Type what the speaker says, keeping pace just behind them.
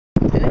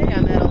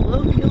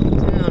local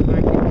town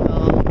market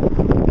called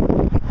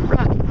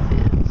Rocket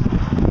Fizz.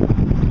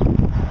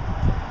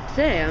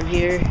 Today I'm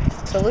here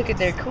to look at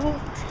their cool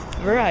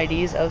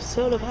varieties of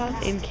soda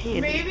pop and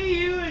candy. Maybe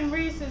you and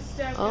Reese's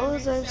stuff. All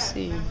as I've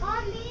seen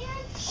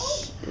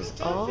is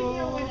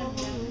all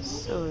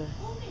this soda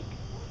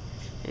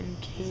and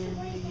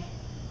candy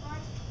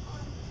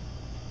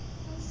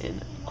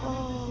and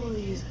all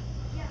these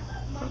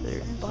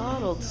other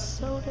bottled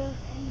soda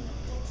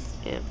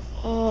and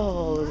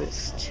all of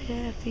this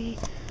taffy.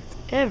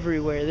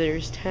 Everywhere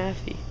there's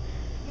taffy.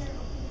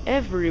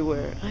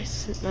 Everywhere.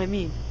 I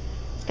mean,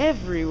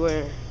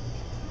 everywhere.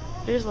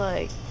 There's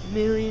like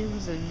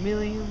millions and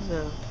millions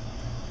of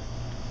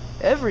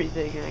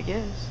everything, I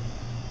guess.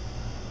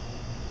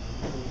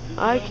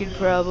 I could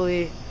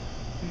probably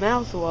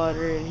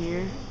mouthwater in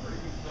here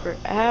for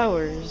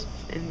hours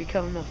and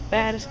become the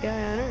fattest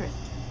guy on earth.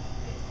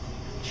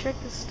 Check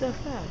this stuff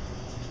out.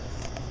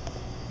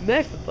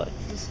 Mega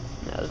buttons.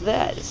 Now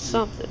that is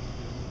something.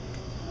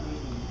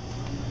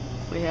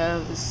 We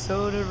have the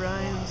Soda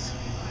Ryan's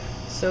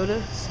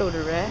soda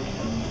rack.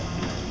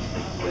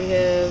 We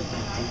have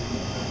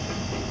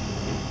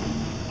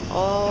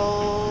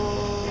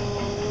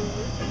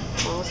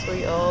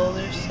mostly all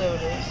their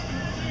sodas.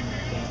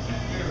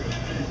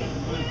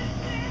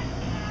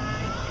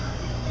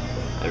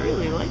 I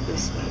really like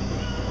this one.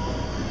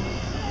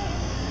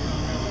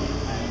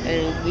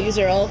 And these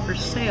are all for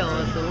sale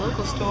at the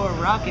local store,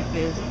 Rocket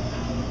Fizz.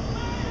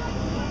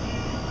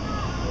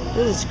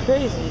 This is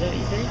crazy, don't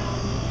you think?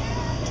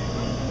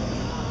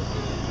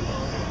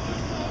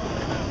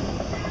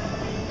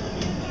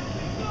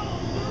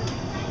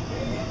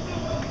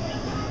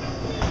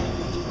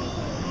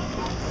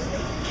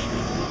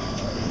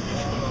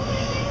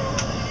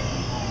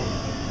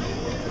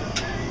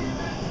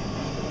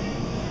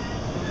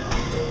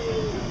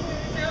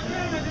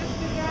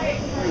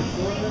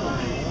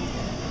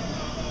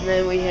 And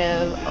then we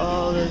have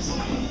all this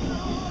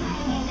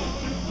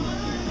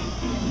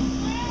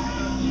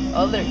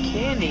other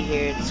candy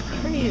here. It's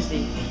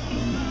crazy.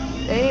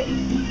 They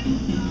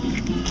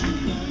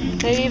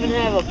even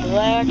have a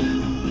black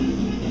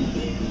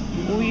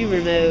Wii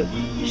remote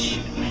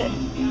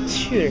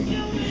shooter.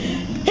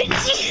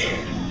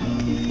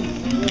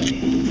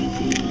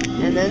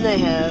 And then they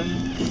have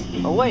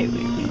a white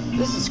Wii remote.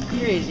 This is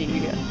crazy.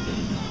 You got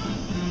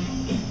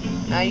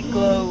Night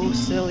Glow,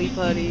 Silly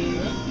Putty.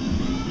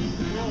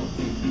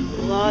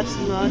 Lots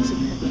and lots of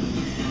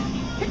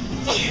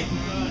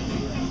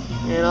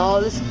and all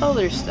this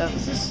other stuff.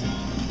 Is this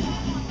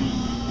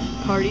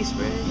party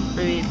spray? I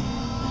mean,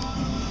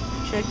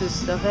 check this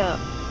stuff out.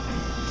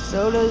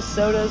 Sodas,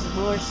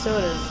 more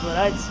sodas is what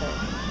I'd say.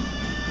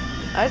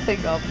 I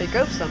think I'll pick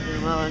up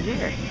something while I'm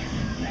here.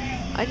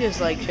 I just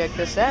checked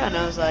this out and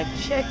I was like,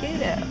 check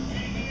it out.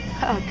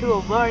 How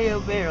cool, Mario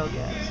Barrel,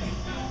 guys.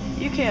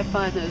 You can't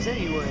find those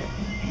anywhere.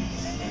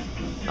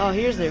 Oh,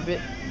 here's their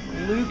bit.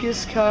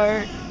 Lucas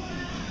Cart.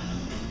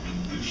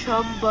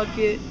 Chum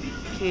Bucket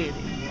Candy.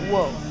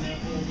 Whoa.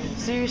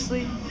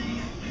 Seriously?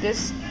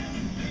 This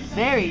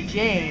Mary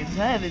Jane's.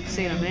 I haven't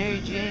seen a Mary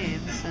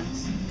Jane's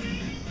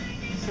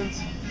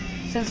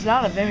since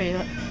not a very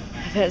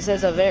that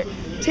says a very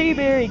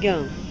T-berry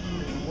gum.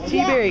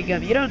 T-berry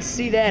gum. You don't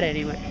see that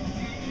anywhere.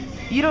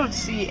 You don't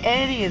see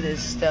any of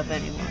this stuff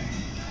anymore.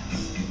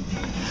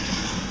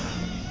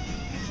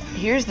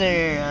 Here's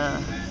their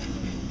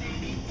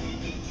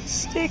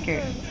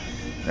sticker.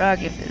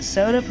 Rocket Fizz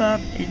Soda Pop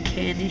and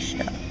Candy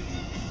Shop.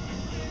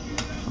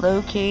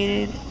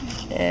 Located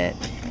at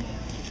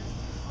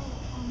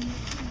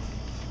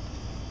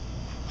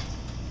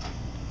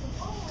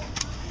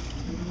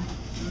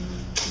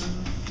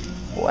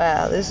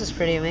wow, this is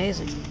pretty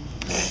amazing.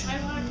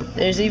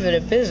 There's even a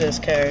business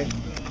card.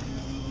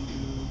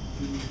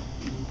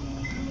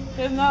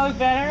 Doesn't that look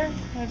better?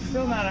 It's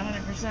still not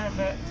 100%,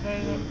 but it's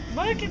better than...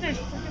 Look at this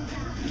freaking...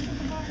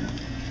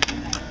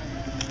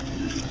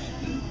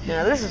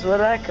 Now this is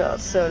what I call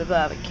Soda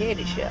Pop and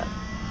Candy Shop.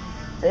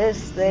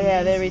 They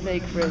have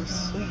everything from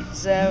sweet and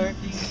sour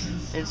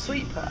and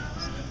sweet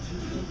pops.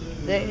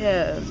 They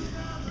have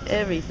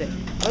everything.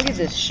 Look at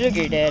this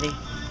sugar daddy.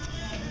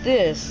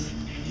 This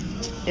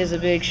is a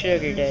big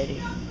sugar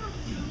daddy.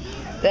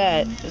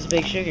 That is a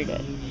big sugar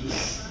daddy.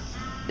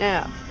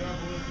 Now,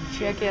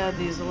 check out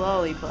these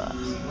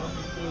lollipops.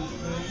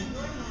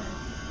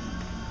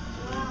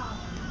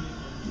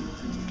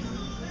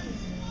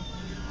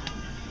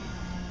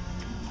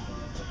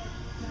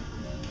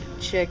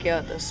 Check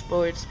out the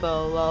sports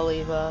ball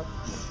lollipop.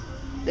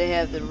 They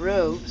have the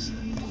ropes.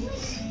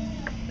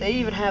 They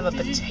even have a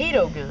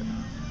potato gun,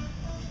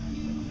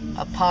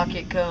 a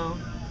pocket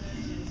cone,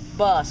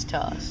 boss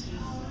toss,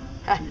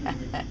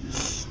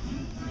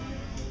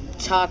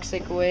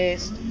 toxic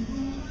waste,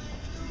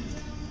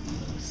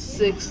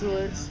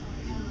 sixlets,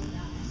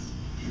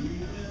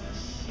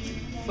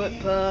 foot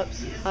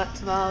pops, hot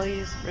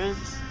tamales,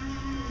 rinse,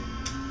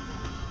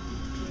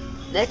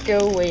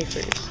 Necco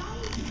wafers.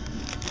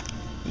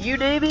 You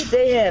name it,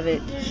 they have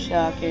it.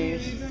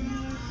 Shockers,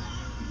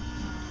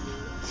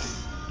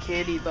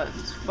 candy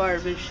buttons,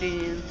 fart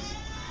machines,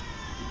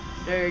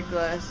 nerd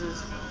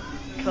glasses,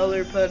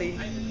 color putty.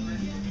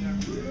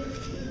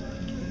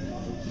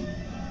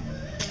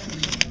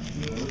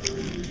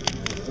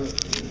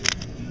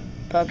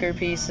 Pucker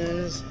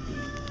pieces,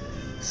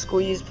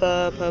 squeeze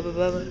pop, hubba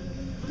bubba.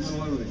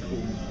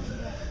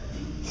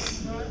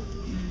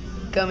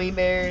 Gummy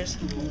bears,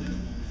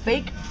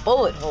 fake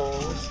bullet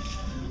holes,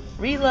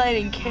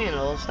 relighting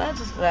candles. That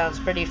sounds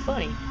pretty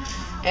funny.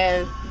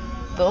 And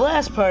the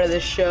last part of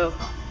this show,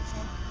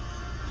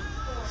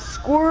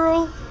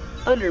 squirrel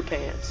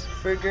underpants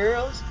for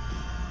girls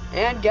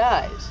and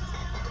guys.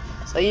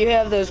 So you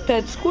have those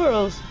pet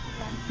squirrels,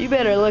 you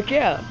better look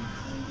out.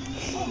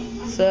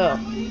 So,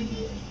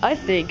 I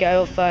think I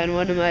will find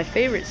one of my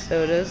favorite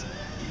sodas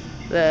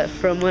that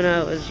from when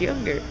I was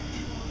younger.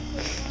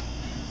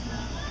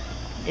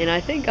 And I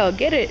think I'll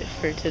get it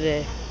for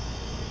today.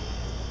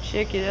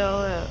 Check it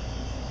all out.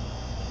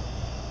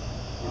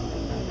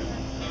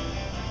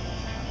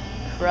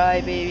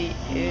 Crybaby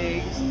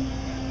eggs.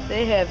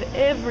 They have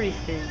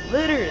everything,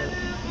 literally.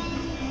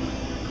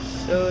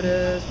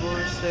 Sodas,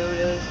 more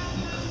sodas.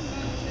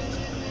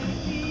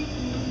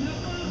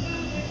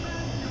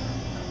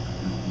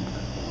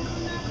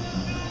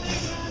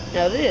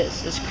 Now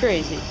this is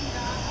crazy.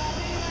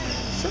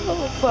 So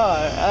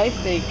far, I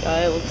think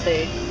I will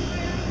take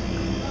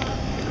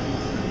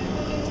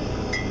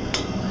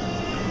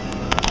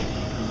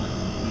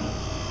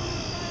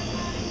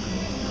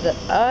the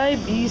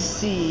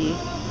IBC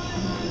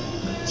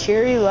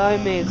cherry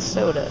limeade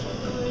soda.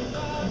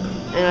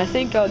 And I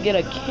think I'll get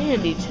a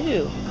candy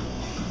too.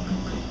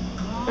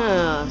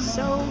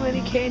 So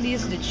many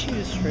candies to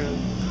choose from.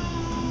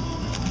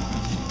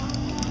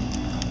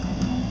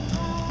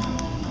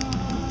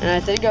 And I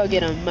think I'll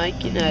get a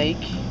Mike and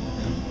Ike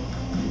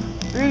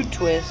fruit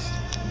twist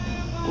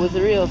with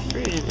real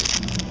fruit in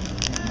it.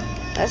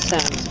 That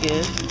sounds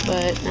good,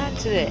 but not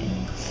today.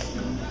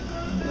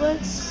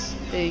 Let's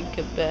think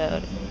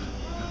about it.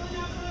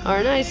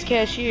 Our nice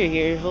cashier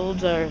here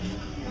holds our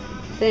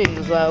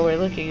things while we're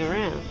looking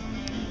around.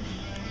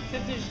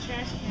 Except there's a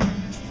trash can.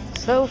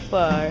 So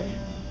far,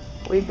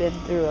 we've been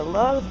through a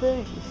lot of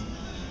things.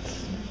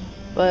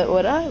 But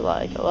what I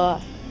like a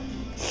lot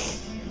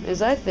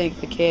is I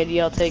think the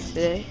candy I'll take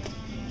today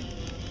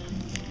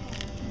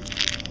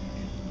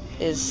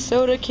is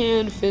soda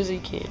can fizzy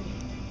candy.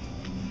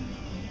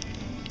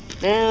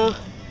 Now,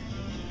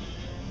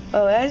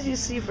 as you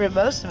see for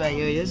most of my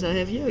yo-yos, I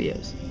have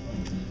yo-yos.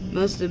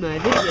 Most of my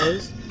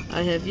videos,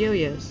 I have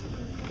yo-yos.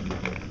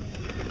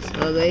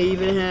 So they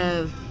even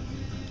have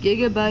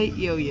gigabyte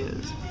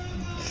yo-yos.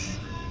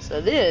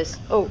 So this,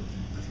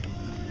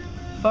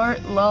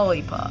 fart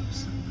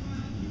lollipops.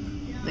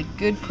 The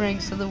good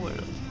pranks of the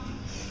world.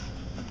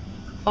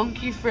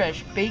 Funky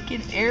Fresh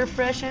Bacon Air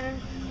Freshener.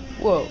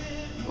 Whoa.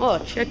 Oh,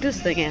 check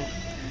this thing out.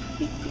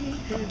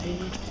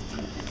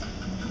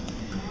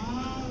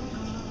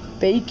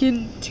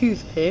 Bacon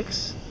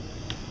toothpicks.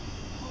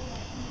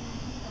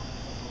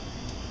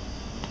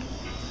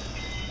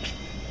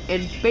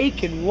 And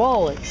bacon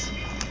wallets.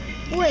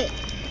 Wait.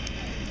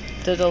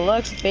 The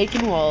deluxe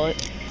bacon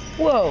wallet.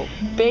 Whoa,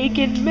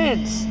 bacon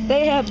mints.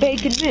 They have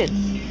bacon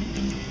mints.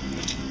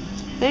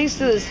 Thanks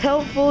to this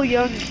helpful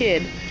young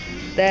kid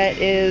that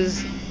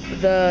is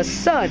the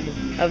son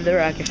of the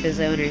Rocket Fizz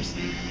owners.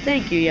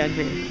 Thank you, young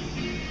man.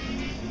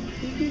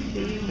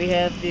 We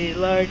have the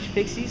large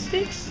pixie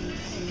sticks.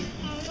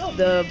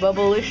 The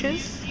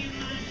Bubblicious.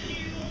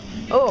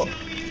 Oh,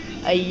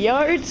 a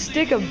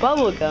yardstick of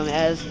bubblegum,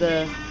 as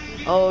the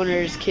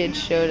owner's kid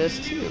showed us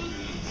too.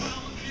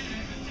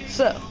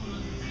 So,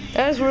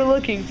 as we're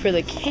looking for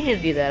the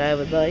candy that I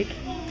would like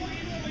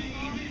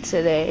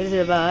today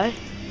to buy,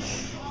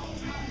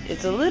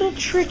 it's a little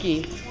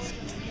tricky,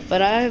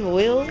 but I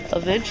will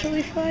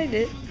eventually find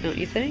it, don't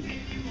you think?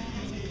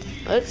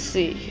 Let's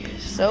see.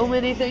 So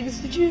many things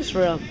to choose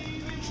from.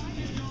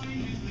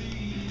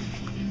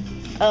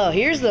 Oh,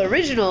 here's the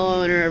original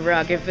owner of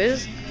Rocket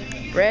Fizz,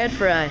 Brad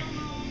Fry.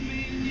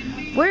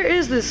 Where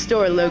is this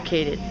store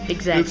located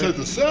exactly? It's at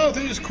the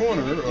southeast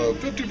corner of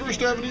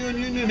 51st Avenue and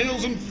Union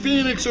Hills in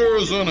Phoenix,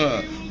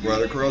 Arizona,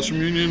 right across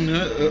from Union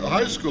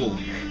High School.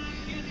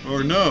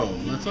 Or no,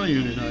 that's not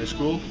Union High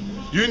School.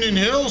 Union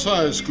Hills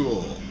High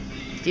School.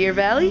 Deer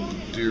Valley?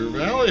 Deer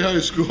Valley High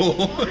School.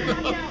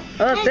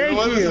 Oh, thank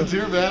What you. is it,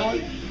 Deer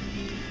Valley?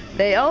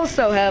 They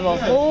also have a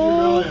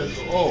whole...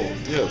 Oh,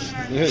 yes.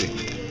 Hey.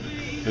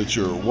 It's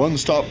your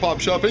one-stop pop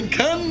shop and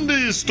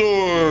candy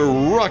store,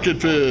 Rocket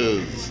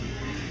Fizz.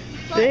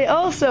 They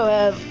also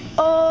have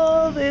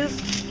all this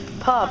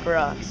Pop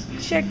Rocks.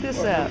 Check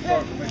this out.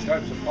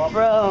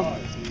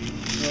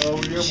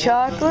 From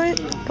chocolate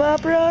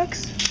Pop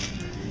Rocks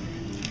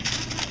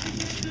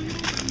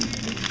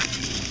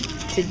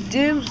to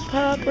Dim's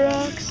Pop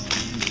Rocks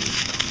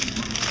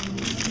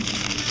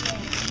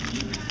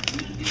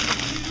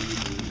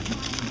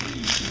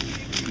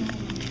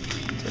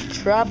to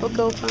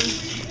Tropical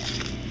Punch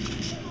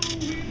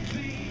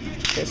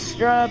to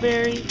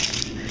Strawberry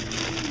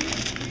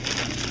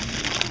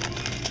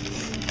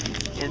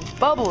and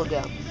bubble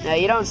gum. Now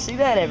you don't see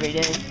that every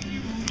day.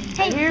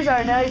 And here's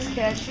our nice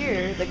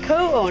cashier, the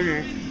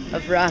co-owner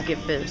of Rocket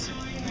Fizz.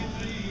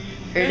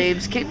 Her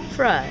name's Kim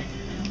Fry.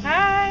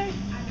 Hi.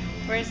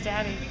 Where's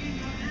Daddy?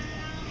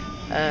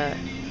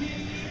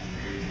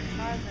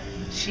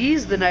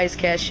 She's the nice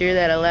cashier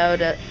that allowed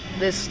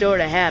this store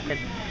to happen.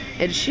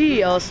 And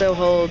she also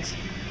holds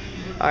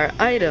our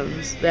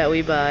items that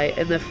we buy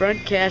in the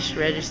front cash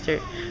register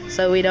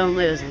so we don't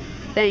lose them.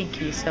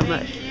 Thank you so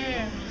much.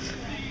 Thank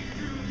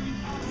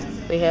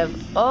you. We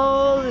have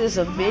all these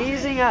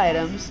amazing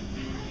items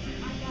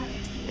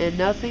and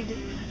nothing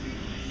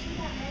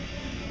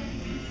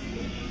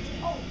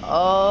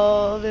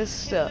all this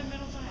stuff.